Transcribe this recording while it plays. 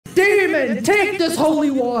Demon, take this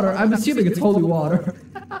holy water. I'm assuming it's holy water.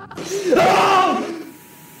 Oh!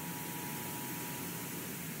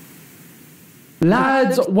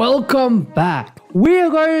 Lads, welcome back. We're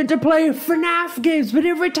going to play FNAF games, but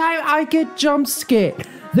every time I get jump scared,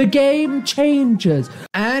 the game changes.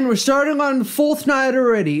 And we're starting on the 4th night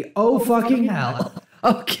already. Oh fucking hell.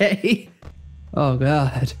 Okay. Oh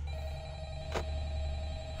god.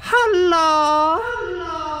 Hello.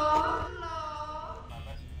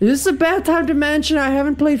 Is this a bad time to mention I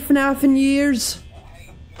haven't played FNAF in years?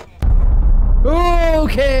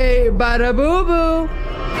 Okay, bada boo boo.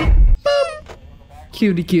 Boop.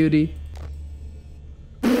 Cutie cutie.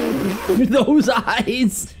 Those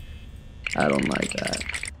eyes. I don't like that.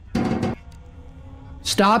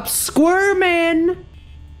 Stop squirming.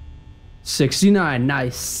 69,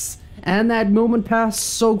 nice. And that moment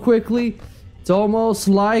passed so quickly, it's almost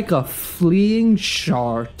like a fleeing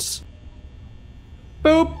shart.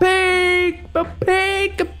 Boop pig, boop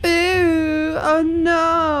pig, boo. Oh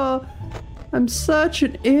no. I'm such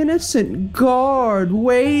an innocent guard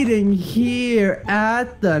waiting here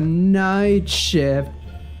at the night shift.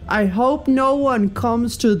 I hope no one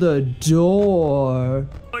comes to the door.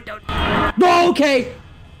 Okay.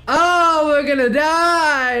 Oh, we're gonna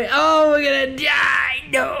die. Oh, we're gonna die.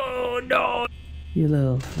 No, no. You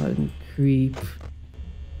little fucking creep.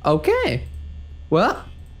 Okay. Well,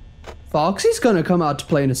 Foxy's gonna come out to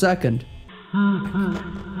play in a second. Huh?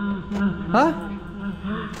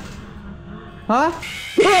 Huh?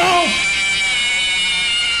 Oh!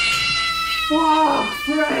 Fuck,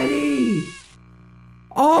 Freddy!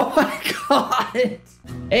 Oh my god!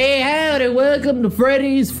 Hey, howdy, welcome to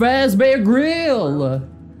Freddy's Fazbear Grill.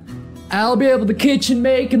 I'll be able to kitchen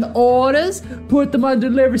making the orders, put them on the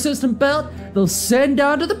delivery system belt, they'll send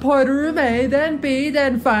down to the party room A, then B,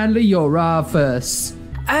 then finally your office.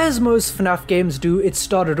 As most FNAF games do, it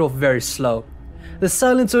started off very slow. The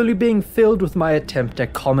silence only being filled with my attempt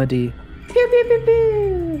at comedy. Pew, pew, pew,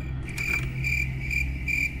 pew.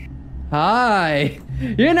 Hi.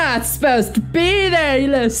 You're not supposed to be there, you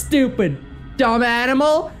little stupid dumb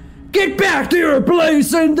animal. Get back to your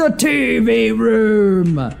place in the TV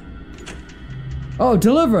room. Oh,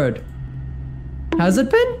 delivered. Has it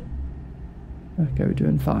been? Okay, we're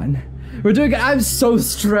doing fine. We're doing it. I'm so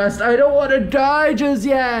stressed. I don't want to die just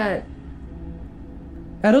yet.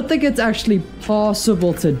 I don't think it's actually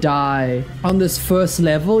possible to die on this first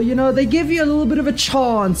level. You know, they give you a little bit of a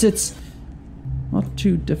chance. It's not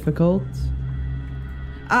too difficult.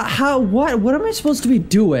 What am I supposed to be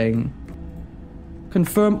doing?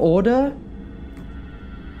 Confirm order?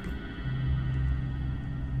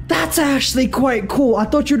 That's actually quite cool. I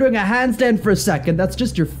thought you were doing a handstand for a second. That's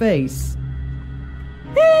just your face.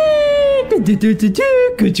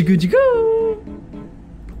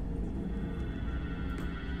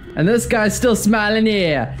 And this guy's still smiling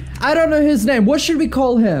here. I don't know his name. What should we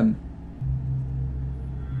call him?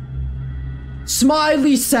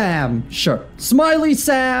 Smiley Sam. Sure. Smiley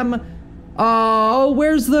Sam. Oh,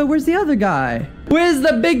 where's the other guy? Where's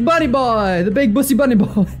the big bunny boy? The big bussy bunny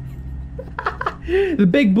boy. The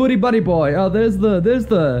big booty bunny boy. Oh, there's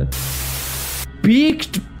the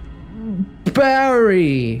beaked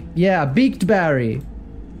Barry. Yeah, beaked Barry.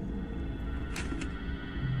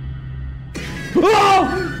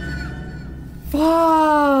 Oh!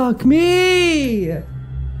 Fuck me!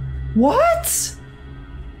 What?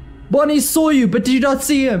 Bunny saw you, but did you not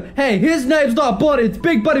see him? Hey, his name's not Bunny, it's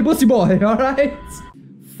Big Bunny Bussy Boy, alright?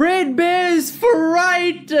 Fredbear's for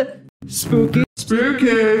right! Spooky.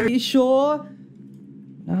 Spooky! You sure?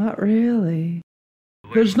 Not really.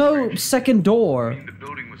 There's no second door. The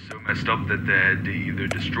building was so messed up that they had to either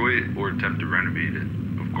destroy it or attempt to renovate it.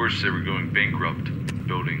 Of course, they were going bankrupt. The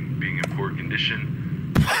building being in poor condition.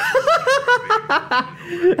 Shortly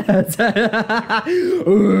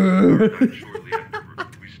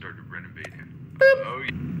after we started renovating. Oh,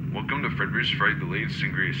 yeah. Welcome to Freddy's Fright, the latest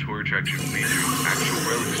and greatest horror attraction featuring actual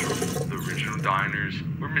relics from the original diners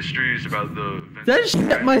or mysteries about the. Did I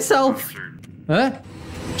shit myself? Huh?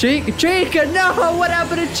 Chica, no! What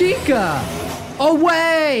happened to Chica?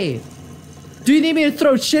 Away! Do you need me to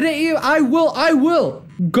throw shit at you? I will!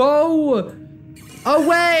 Go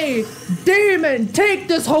away! Demon, take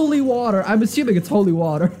this holy water! I'm assuming it's holy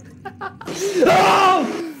water.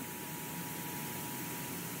 Oh!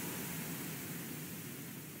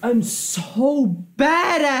 I'm so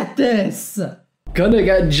bad at this! Gonna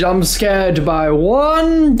get jump scared by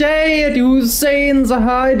one day at Hussein's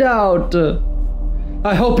hideout.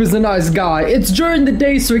 I hope he's a nice guy. It's during the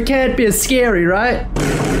day, so it can't be as scary, right?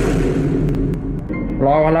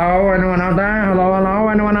 Hello, hello, anyone out there? Hello, hello,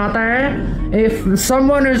 anyone out there? If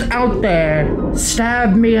someone is out there,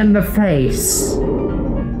 stab me in the face.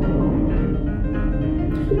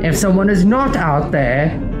 If someone is not out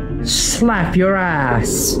there, slap your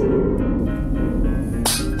ass.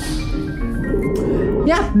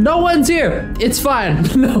 Yeah, no one's here. It's fine.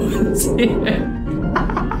 No one's here.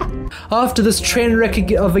 After this train wreck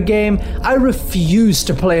of a game, I refuse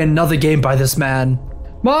to play another game by this man.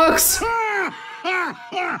 Max!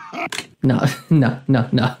 No.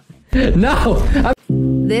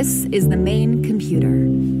 This is the main computer.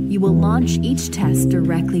 You will launch each test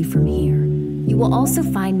directly from here. You will also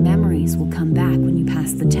find memories will come back when you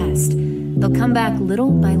pass the test. They'll come back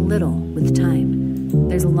little by little with time.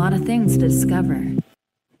 There's a lot of things to discover.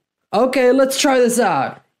 Okay, let's try this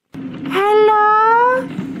out. Hello?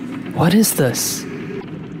 What is this?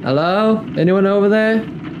 Hello? Anyone over there?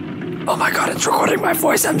 Oh my god, it's recording my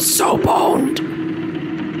voice. I'm so boned.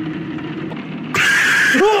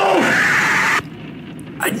 Oh!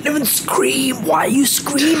 I didn't even scream. Why are you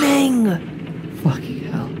screaming? Fucking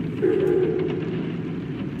hell.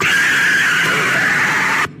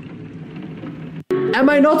 Am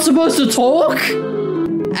I not supposed to talk?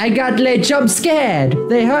 I got jump scared.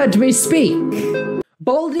 They heard me speak.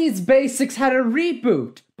 Baldi's Basics had a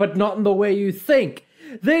reboot, but not in the way you think.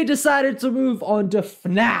 They decided to move on to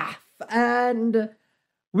FNAF, and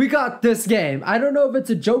we got this game. I don't know if it's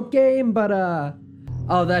a joke game, but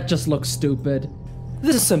oh, that just looks stupid.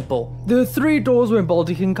 This is simple. There are 3 doors where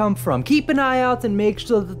Baldi can come from. Keep an eye out and make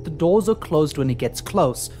sure that the doors are closed when he gets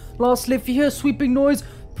close. Lastly, if you hear a sweeping noise,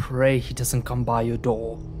 pray he doesn't come by your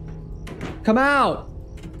door. Come out!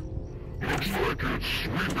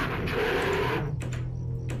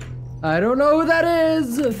 I don't know who that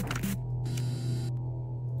is!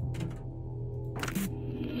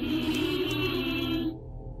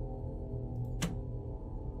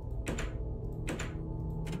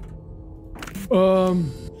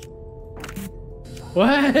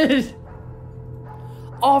 What?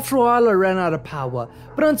 After a while I ran out of power,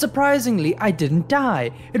 but unsurprisingly I didn't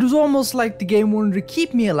die. It was almost like the game wanted to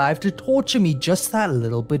keep me alive to torture me just that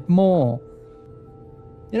little bit more.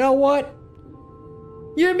 You know what?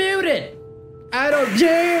 You're muted! I don't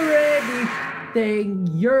hear anything.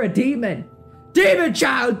 You're a demon. Demon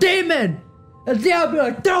child, demon! And they'll be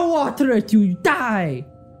like, throw water at you, you die!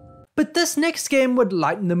 But this next game would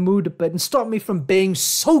lighten the mood a bit and stop me from being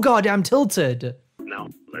so goddamn tilted. Now,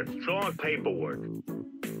 let's talk paperwork.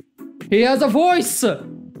 He has a voice!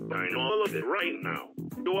 Sign all of it right now.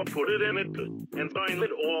 Or put it in it and sign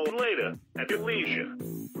it all later at your leisure.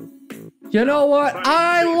 You know what?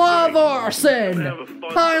 I love arson!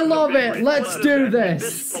 I love it! Let's do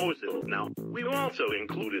this! Now, we've also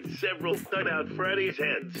included several cut-out Freddy's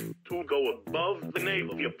heads to go above the name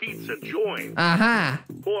of your pizza joint. Aha!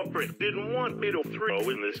 Corporate didn't want me to throw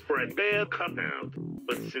in this Fredbear cutout,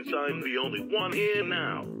 but since I'm the only one here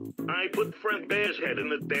now, I put Fredbear's head in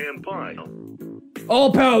the damn pile.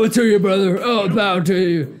 All power to you, brother! All power to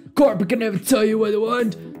you! Corporate can never tell you what they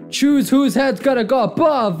want. Choose whose head's gonna go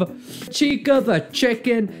above. Chica the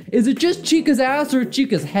chicken. Is it just Chica's ass or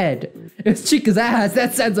Chica's head? It's Chica's ass.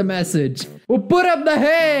 That sends a message. We'll put up the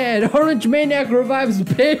head. Orange Maniac revives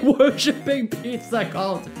pig worshipping pizza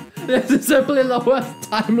cult. This is simply the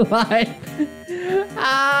worst timeline.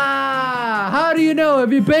 How do you know?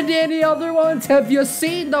 Have you been to any other ones? Have you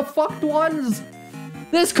seen the fucked ones?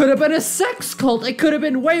 This could have been a sex cult. It could have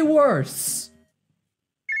been way worse.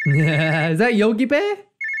 Is that Yogi Bear?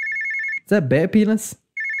 Is that bear penis?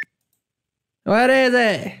 What is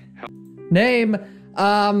it? Name,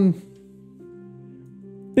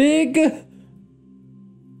 Big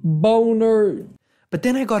Boner. But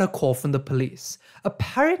then I got a call from the police.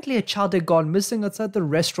 Apparently a child had gone missing outside the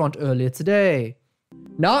restaurant earlier today.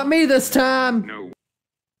 Not me this time! No.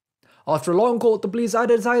 After a long call with the police, I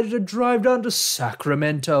decided to drive down to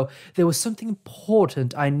Sacramento. There was something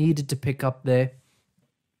important I needed to pick up there.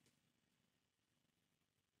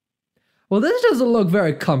 Well, this doesn't look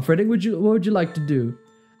very comforting. What would you like to do?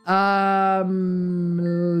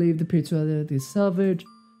 Leave the pizza at the salvage.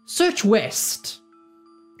 Search west.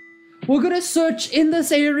 We're gonna search in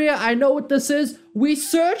this area. I know what this is. We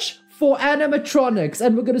search for animatronics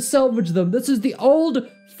and we're gonna salvage them. This is the old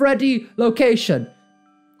Freddy location.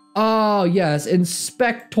 Oh, yes.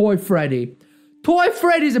 Inspect Toy Freddy. Toy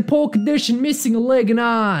Freddy's in poor condition, missing a leg and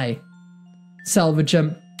eye. Salvage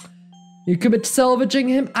him. You commit to salvaging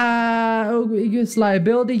him? It's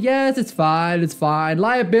liability? Yes, it's fine, it's fine.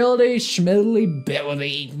 Liability,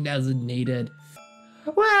 schmiddly-billy, doesn't need it.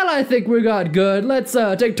 Well, I think we got good. Let's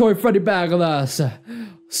take Toy Freddy back with us.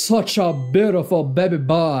 Such a beautiful baby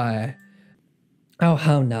boy. Oh,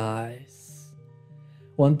 how nice.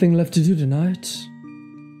 One thing left to do tonight.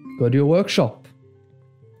 Go to your workshop.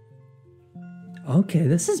 Okay,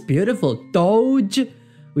 this is beautiful. Doge.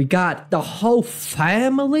 We got the whole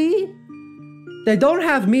family. They don't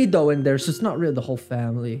have me though in there, so it's not really the whole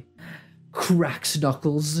family. Cracks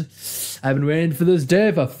knuckles. I've been waiting for this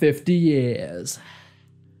day for 50 years.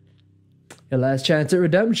 Your last chance at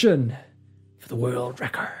redemption for the world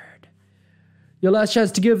record. Your last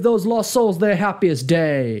chance to give those lost souls their happiest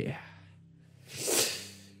day.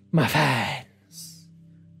 My fans.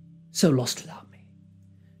 So lost without me.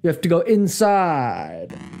 You have to go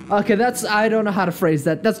inside. Okay, I don't know how to phrase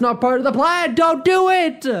that. That's not part of the plan. Don't do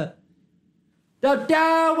it. Don't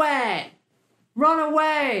do it. Run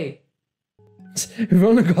away. We've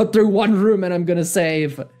only got through one room and I'm gonna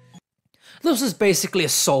save. This is basically a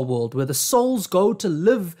soul world where the souls go to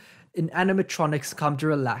live in animatronics, come to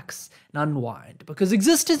relax and unwind because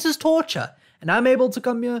existence is torture and I'm able to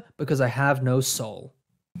come here because I have no soul.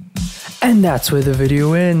 And that's where the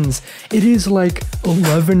video ends. It is like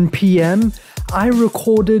 11 p.m.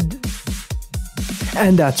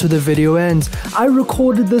 And that's where the video ends. I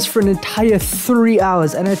recorded this for an entire 3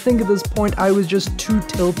 hours and I think at this point I was just too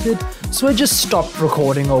tilted, so I just stopped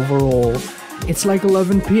recording overall. It's like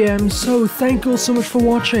 11 p.m. so thank you all so much for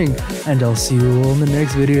watching and I'll see you all in the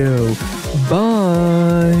next video. Bye!